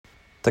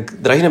Tak,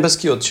 drahý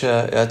nebeský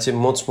Otče, já ti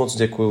moc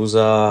děkuju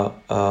za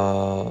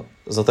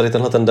tady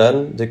tenhle ten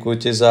den, děkuji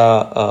ti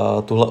za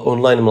tuhle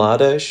online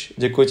mládež,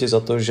 děkuji ti za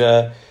to,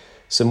 že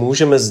se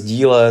můžeme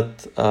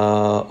sdílet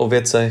o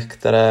věcech,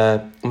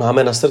 které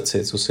máme na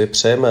srdci, co si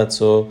přejeme,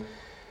 co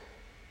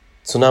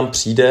nám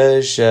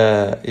přijde,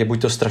 že je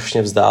buď to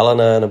strašně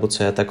vzdálené, nebo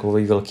co je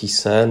takový velký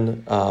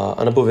sen,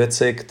 anebo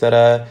věci,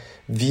 které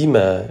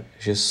víme,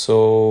 že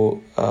jsou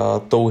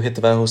touhy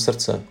tvého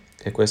srdce,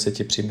 jako je se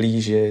ti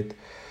přiblížit.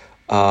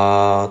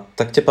 A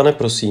tak tě, Pane,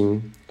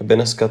 prosím, aby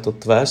dneska to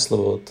tvé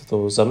slovo,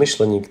 to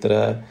zamyšlení,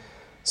 které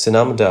si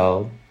nám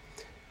dal,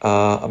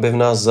 a aby v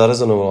nás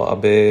zarezonovalo,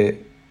 aby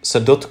se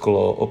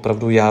dotklo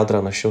opravdu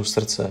jádra našeho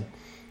srdce,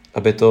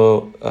 aby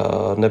to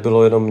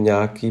nebylo jenom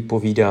nějaké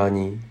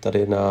povídání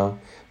tady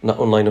na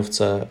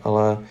onlineovce,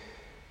 ale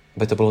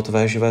aby to bylo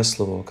tvé živé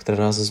slovo, které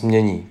nás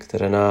změní,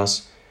 které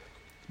nás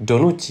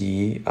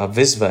donutí a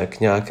vyzve k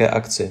nějaké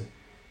akci.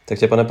 Tak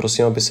tě, Pane,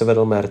 prosím, aby se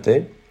vedl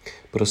Mérty.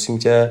 Prosím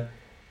tě,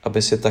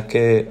 aby si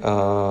taky,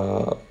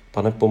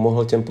 Pane,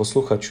 pomohl těm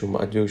posluchačům,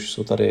 ať už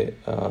jsou tady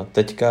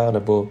teďka,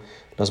 nebo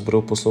nás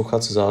budou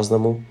poslouchat ze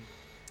záznamu.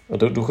 A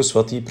Duchu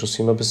Svatý,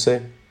 prosím, aby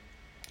si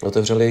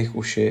otevřeli jejich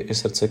uši i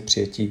srdce k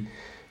přijetí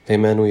ve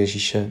jménu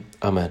Ježíše.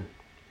 Amen.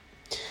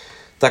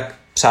 Tak,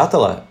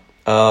 přátelé,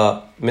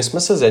 my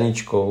jsme se s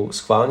Janíčkou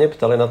schválně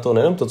ptali na to,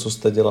 nejenom to, co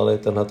jste dělali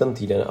tenhle ten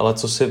týden, ale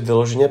co si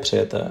vyloženě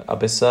přejete,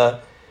 aby se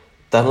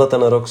tenhle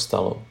ten rok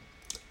stalo.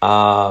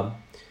 A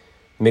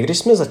my, když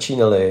jsme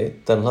začínali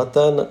tenhle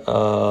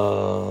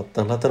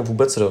ten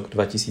vůbec rok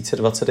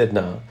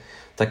 2021,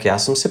 tak já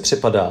jsem si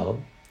připadal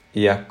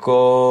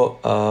jako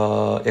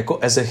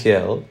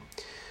Ezechiel,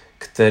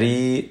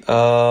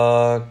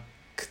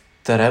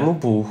 kterému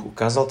Bůh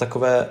ukázal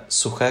takové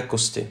suché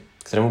kosti,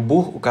 kterému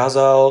Bůh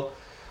ukázal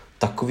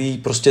takový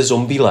prostě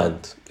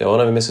zombieland. Jo,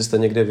 nevím, jestli jste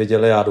někdy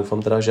viděli, já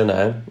doufám teda, že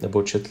ne,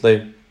 nebo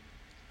četli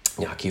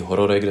nějaký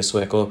horory, kde jsou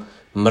jako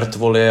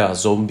mrtvoly a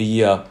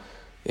zombie a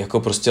jako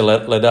prostě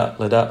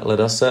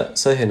leda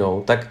se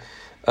hynou, tak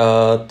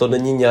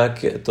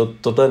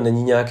tohle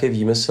není nějaký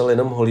výmysl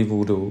jenom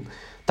Hollywoodu.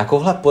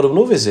 Takovouhle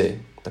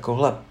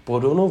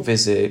podobnou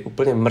vizi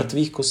úplně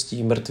mrtvých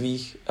kostí,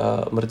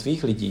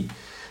 mrtvých lidí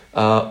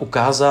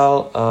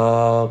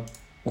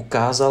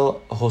ukázal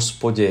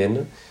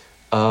Hospodin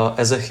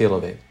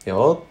Ezechielovi.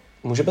 Jo?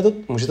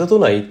 Můžete to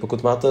najít,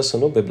 pokud máte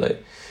silnou Bibli,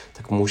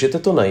 tak můžete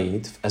to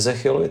najít v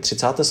Ezechielovi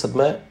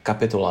 37.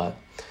 kapitole.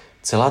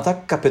 Celá ta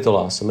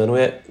kapitola se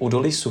jmenuje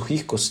Údolí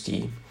suchých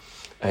kostí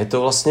a je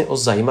to vlastně o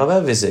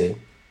zajímavé vizi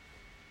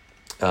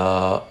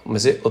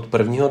mezi od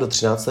 1. do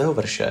 13.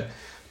 verše.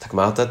 Tak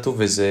máte tu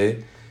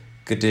vizi,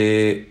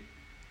 kdy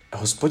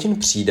Hospodin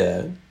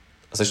přijde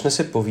a začne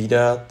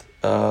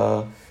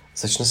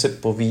si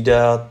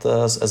povídat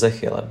s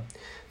Ezechielem.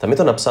 Tam je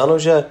to napsáno,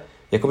 že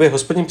jakoby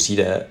Hospodin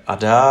přijde a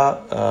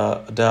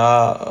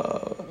dá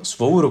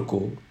svou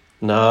ruku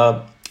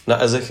na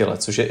Ezechiele,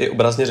 což je i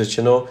obrazně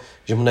řečeno,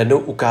 že mu najednou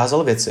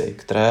ukázal věci,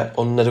 které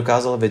on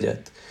nedokázal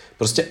vidět.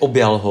 Prostě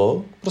objal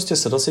ho, prostě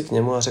sedl si k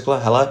němu a řekl,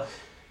 hele,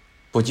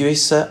 podívej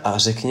se a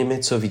řekni mi,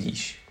 co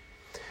vidíš.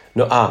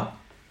 No a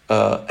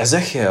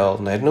Ezechiel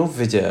najednou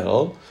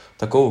viděl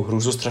takovou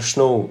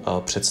hrůzostrašnou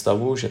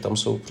představu, že tam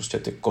jsou prostě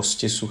ty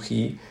kosti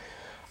suchý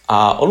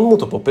a on mu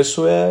to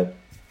popisuje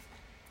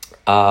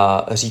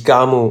a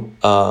říká mu,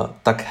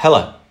 tak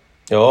hele,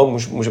 jo,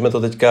 můžeme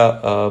to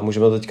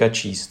teďka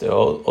číst,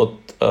 jo,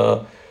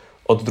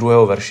 od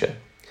 2. verše.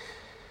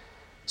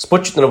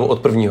 Nebo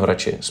od 1.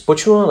 radši.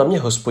 Spočinula na mě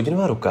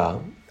Hospodinova ruka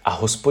a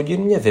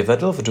Hospodin mě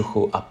vyvedl v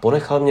duchu a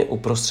ponechal mě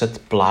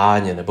uprostřed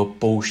pláně nebo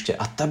pouště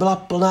a ta byla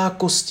plná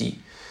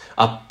kostí.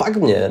 A pak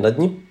mě nad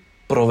ní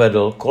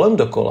provedl kolem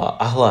dokola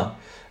a hle,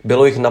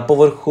 bylo jich na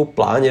povrchu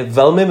pláně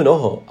velmi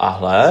mnoho a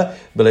hle,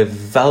 byly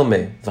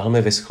velmi,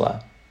 velmi vyschlé.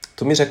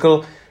 Tu mi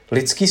řekl,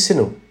 lidský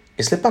synu,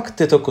 jestli pak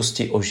tyto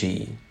kosti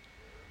ožijí.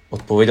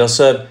 Odpověděl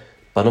se,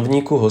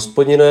 panovníku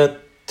Hospodine,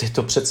 ty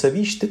to přece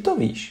víš, ty to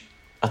víš.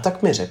 A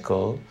tak mi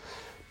řekl,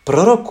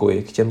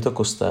 prorokuj k těmto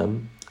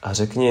kostem a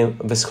řekni,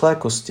 vyschlé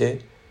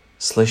kosti,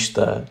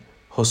 slyšte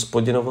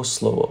Hospodinovo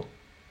slovo.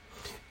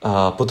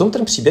 A potom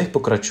ten příběh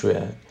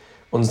pokračuje.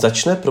 On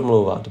začne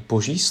promlouvat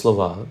boží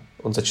slova,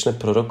 on začne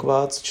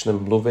prorokovat, začne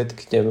mluvit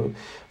k němu.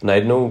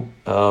 Najednou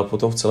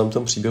potom v celém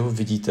tom příběhu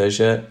vidíte,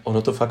 že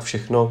ono to fakt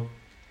všechno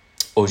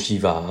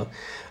ožívá.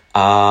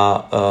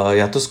 A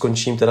já to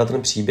skončím, teda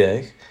ten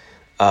příběh,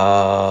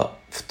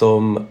 v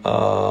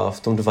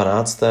tom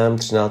 12.,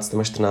 13.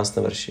 a 14.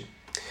 verši.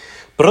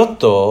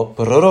 Proto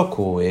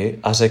prorokuj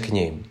a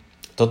řekni,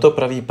 toto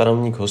praví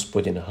panovník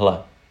Hospodin,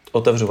 hle,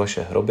 otevřu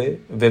vaše hroby,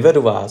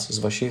 vyvedu vás z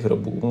vašich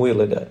hrobů, můj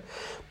lidé,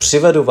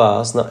 přivedu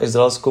vás na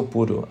izraelskou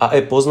půdu a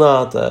i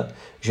poznáte,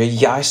 že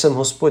já jsem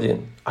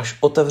Hospodin, až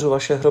otevřu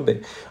vaše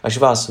hroby, až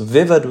vás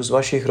vyvedu z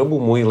vašich hrobů,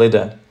 můj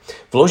lidé.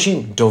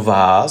 Vložím do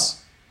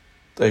vás,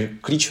 to je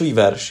klíčový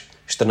verš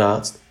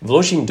 14,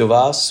 vložím do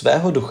vás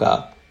svého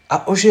ducha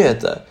a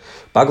ožijete.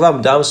 Pak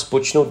vám dám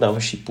spočnout na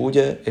vaší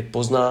půdě i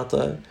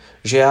poznáte,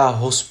 že já,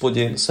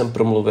 Hospodin, jsem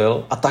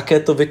promluvil a také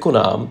to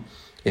vykonám,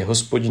 je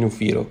Hospodinův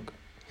výrok.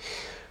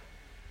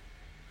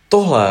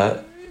 tohle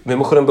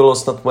mimochodem bylo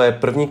snad moje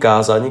první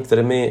kázání,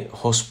 které mi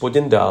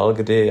Hospodin dal,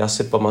 kdy já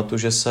si pamatuju,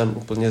 že jsem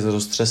úplně s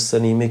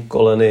roztřesenými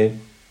koleny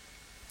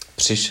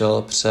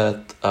přišel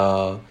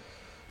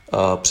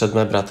před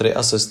mé bratry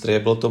a sestry.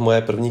 Bylo to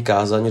moje první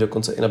kázání,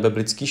 dokonce i na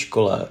biblické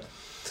škole,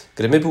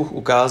 kde mi Bůh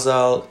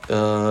ukázal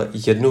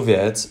jednu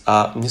věc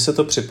a mně se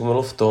to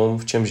připomnělo v tom,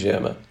 v čem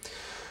žijeme.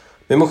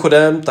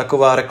 Mimochodem,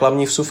 taková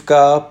reklamní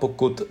vsuvka,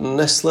 pokud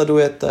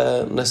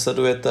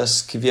nesledujete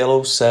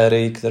skvělou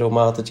sérii, kterou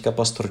má teďka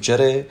pastor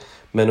Jerry,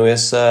 jmenuje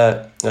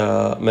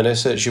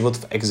se Život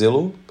v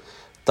exilu,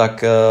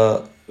 tak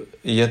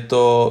je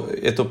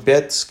to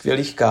 5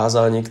 skvělých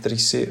kázání, které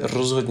si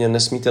rozhodně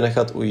nesmíte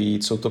nechat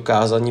ujít. Jsou to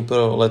kázání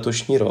pro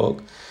letošní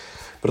rok,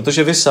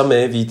 protože vy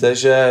sami víte,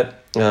 že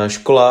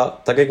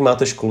škola, tak jak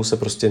máte školu, se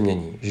prostě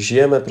mění.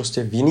 Žijeme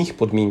prostě v jiných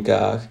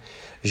podmínkách,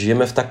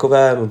 žijeme v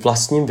takovém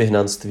vlastním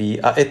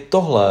vyhnanství a i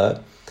tohle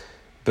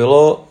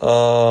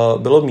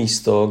bylo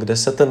místo, kde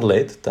se ten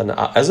lid,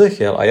 a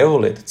Ezechiel a jeho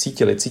lid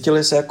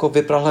cítili se jako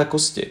vyprahlé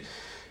kosti.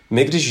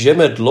 My, když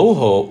žijeme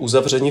dlouho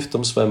uzavření v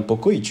tom svém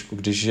pokojíčku,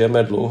 když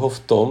žijeme dlouho v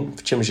tom,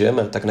 v čem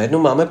žijeme, tak najednou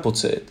máme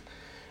pocit,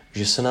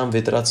 že se nám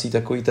vytrácí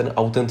takový ten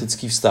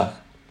autentický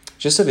vztah.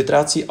 Že se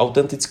vytrácí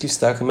autentický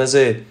vztah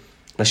mezi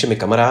našimi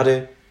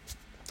kamarády,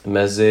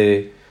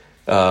 mezi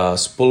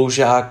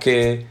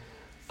spolužáky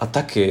a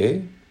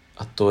taky,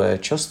 a to je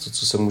často,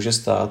 co se může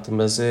stát,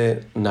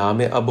 mezi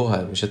námi a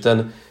Bohem. Že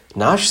ten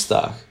náš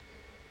vztah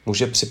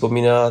může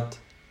připomínat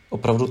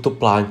opravdu to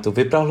pláň, to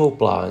vyprahlou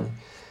pláň.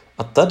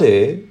 A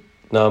tady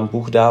nám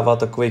Bůh dává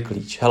takový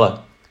klíč. Hele,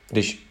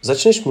 když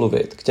začneš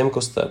mluvit k těm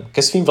kostem,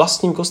 ke svým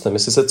vlastním kostem,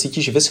 jestli se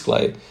cítíš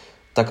vyschlej,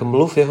 tak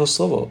mluv jeho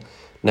slovo.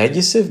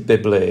 Najdi si v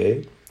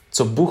Biblii,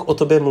 co Bůh o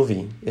tobě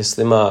mluví.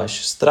 Jestli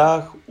máš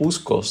strach,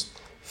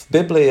 úzkost. V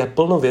Bibli je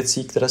plno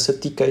věcí, které se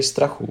týkají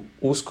strachu,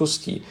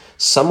 úzkostí,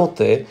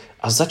 samoty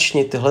a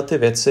začni tyhle ty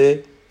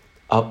věci,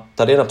 a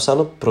tady je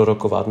napsáno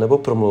prorokovat nebo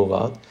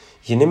promlouvat,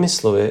 jinými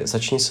slovy,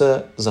 začni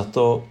se za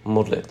to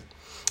modlit.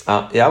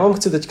 A já vám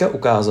chci teďka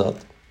ukázat,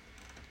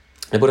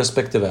 nebo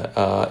respektive,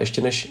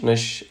 ještě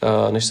než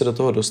se do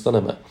toho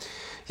dostaneme,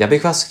 já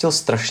bych vás chtěl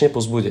strašně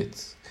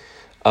pozbudit.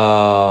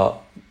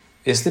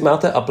 Jestli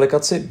máte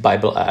aplikaci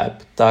Bible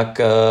App,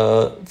 tak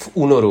v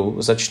únoru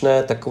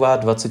začne taková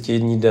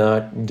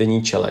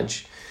 21-denní challenge.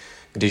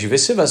 Když vy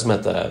si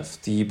vezmete v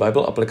té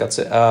Bible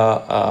aplikaci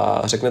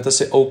a řeknete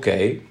si OK,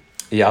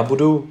 já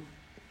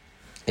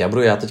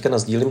teďka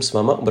nasdílím s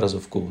váma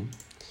obrazovku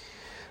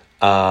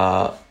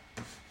a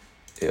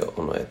jo,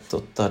 ono je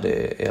to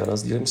tady, já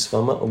nasdílím s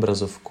váma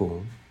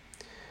obrazovku,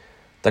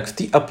 tak v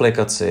té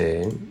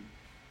aplikaci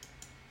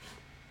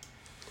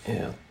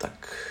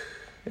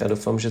já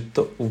doufám, že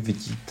to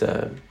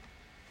uvidíte.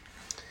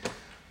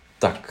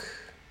 Tak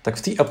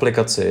v té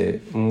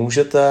aplikaci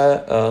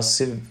můžete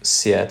si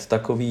sjet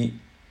takový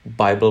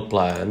Bible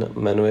plan,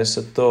 jmenuje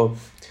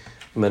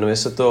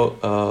se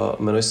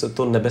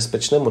to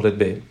Nebezpečné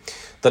modlitby.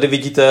 Tady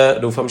vidíte,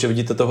 doufám, že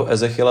vidíte toho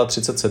Ezechiela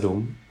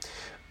 37.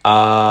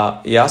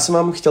 A já jsem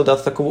vám chtěl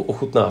dát takovou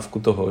ochutnávku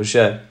toho,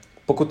 že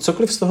pokud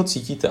cokoliv z toho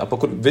cítíte a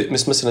pokud my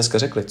jsme si dneska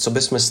řekli, co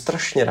bychom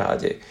strašně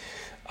rádi,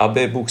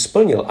 aby Bůh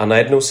splnil a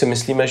najednou si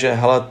myslíme, že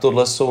hele,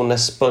 tohle jsou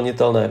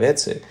nesplnitelné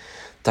věci,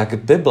 tak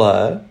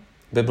Bible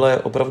je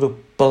opravdu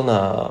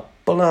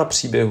plná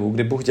příběhů,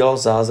 kdy Bůh dělal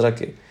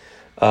zázraky.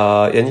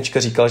 A Janička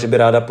říkala, že by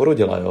ráda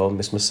porodila, jo?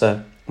 My jsme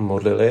se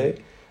modlili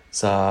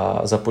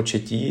za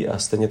početí a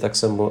stejně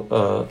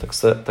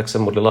tak se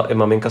modlila i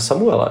maminka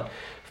Samuele.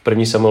 V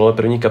 1.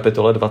 Samuelové 1.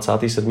 kapitole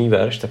 27.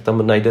 verš, tak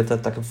tam najdete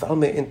tak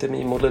velmi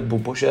intimní modlitbu,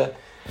 Bože,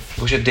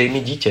 dej mi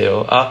dítě,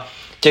 jo? A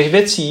těch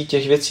věcí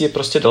je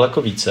prostě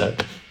daleko více.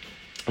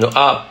 No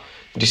a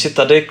když si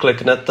tady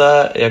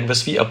kliknete, jak ve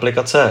své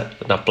aplikace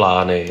na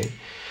plány,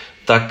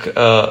 tak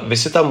vy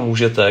si tam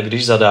můžete,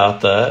 když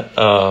zadáte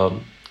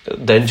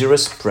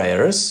Dangerous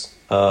Prayers,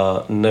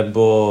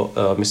 nebo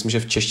myslím, že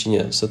v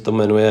češtině se to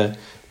jmenuje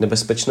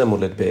Nebezpečné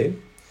modlitby,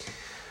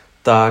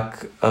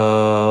 tak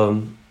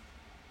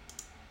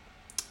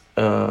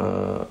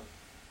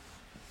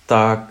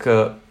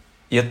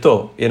je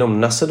to jenom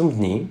na 7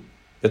 dní,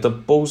 je to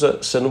pouze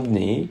 7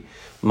 dní,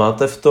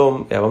 máte v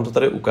tom, já vám to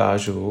tady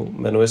ukážu,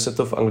 jmenuje se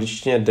to v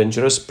angličtině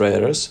Dangerous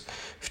Prayers,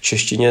 v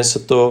češtině se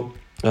to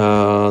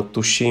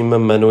tuším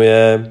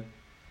jmenuje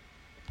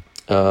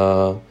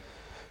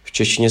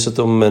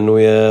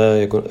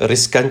jako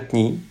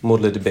riskantní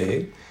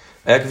modlitby.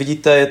 A jak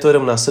vidíte, je to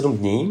jenom na 7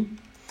 dní.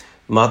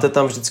 Máte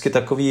tam vždycky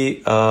takový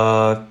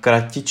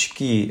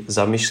kratičký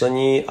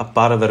zamyšlení a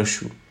pár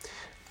veršů.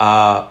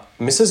 A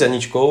my se s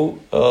Janičkou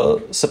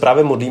se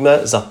právě modlíme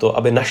za to,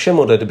 aby naše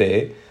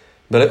modlitby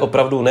byly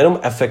opravdu nejenom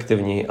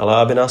efektivní, ale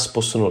aby nás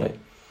posunuly.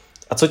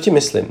 A co ti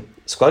myslím?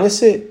 Schválně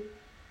si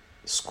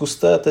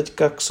zkuste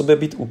teďka k sobě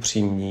být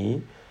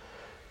upřímní,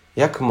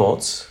 jak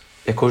moc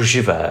jako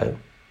živé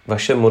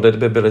vaše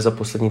modlitby byly za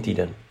poslední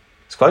týden.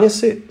 Schválně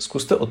si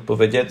zkuste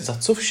odpovědět, za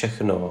co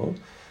všechno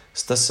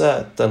jste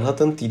se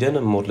ten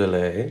týden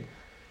modlili,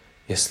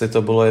 jestli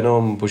to bylo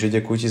jenom Bože,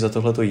 děkuji ti za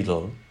tohleto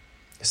jídlo,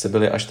 jestli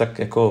byly až tak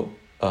jako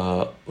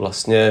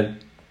vlastně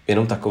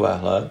jenom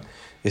takovéhle,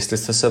 jestli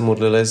jste se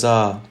modlili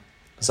za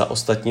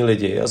ostatní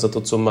lidi a za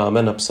to, co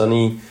máme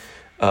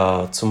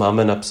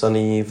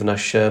napsaný v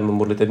našem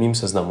modlitevním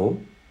seznamu,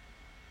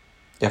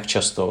 jak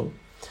často,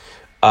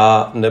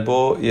 a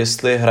nebo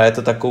jestli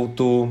hrajete takovou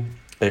tu,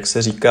 jak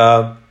se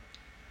říká,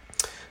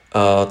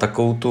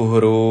 takovou tu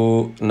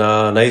hru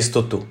na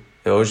jistotu,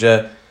 jo?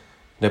 Že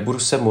nebudu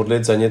se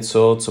modlit za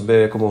něco, co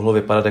by jako mohlo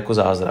vypadat jako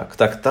zázrak.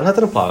 Tak tenhle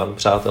ten plán,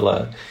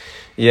 přátelé,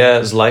 je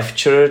z Life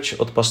Church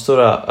od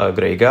pastora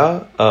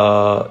Grega.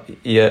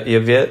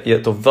 Je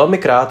to velmi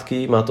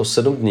krátký, má to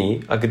 7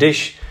 dní a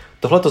když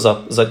tohleto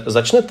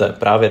začnete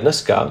právě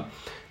dneska,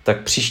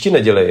 tak příští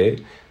neděli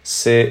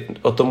si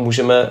o tom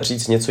můžeme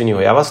říct něco jiného.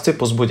 Já vás chci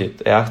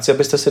pozbudit. Já chci,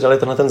 abyste si dali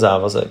tenhle ten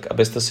závazek,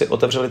 abyste si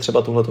otevřeli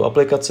třeba tuhletu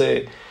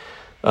aplikaci,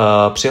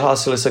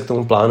 přihlásili se k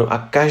tomu plánu a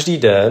každý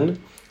den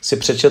si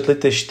přečetli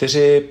ty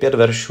 4-5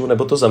 veršů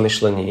nebo to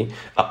zamyšlení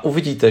a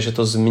uvidíte, že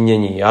to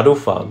změní. Já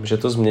doufám, že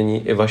to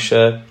změní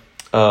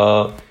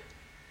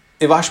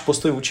i váš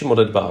postoj vůči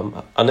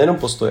modlitbám. A nejenom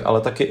postoj,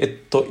 ale taky i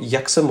to,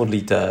 jak se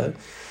modlíte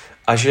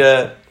a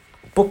že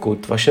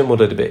pokud vaše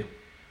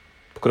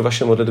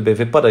modlitby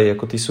vypadají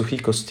jako ty suché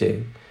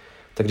kosti,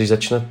 tak když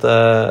začnete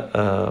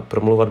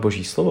promluvat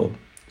Boží slovo,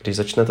 když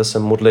začnete se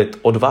modlit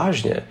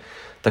odvážně,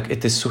 tak i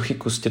ty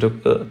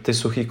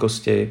suché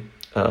kosti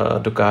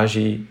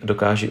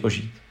dokáží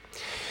ožít.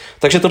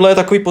 Takže tohle je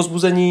takový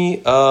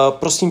povzbuzení,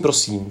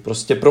 prosím,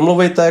 prostě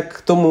promluvejte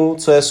k tomu,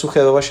 co je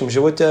suché ve vašem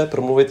životě,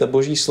 promluvejte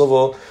Boží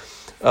slovo,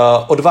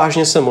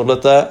 odvážně se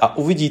modlete a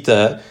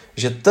uvidíte,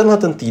 že tenhle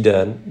ten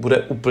týden bude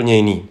úplně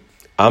jiný.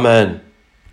 Amen.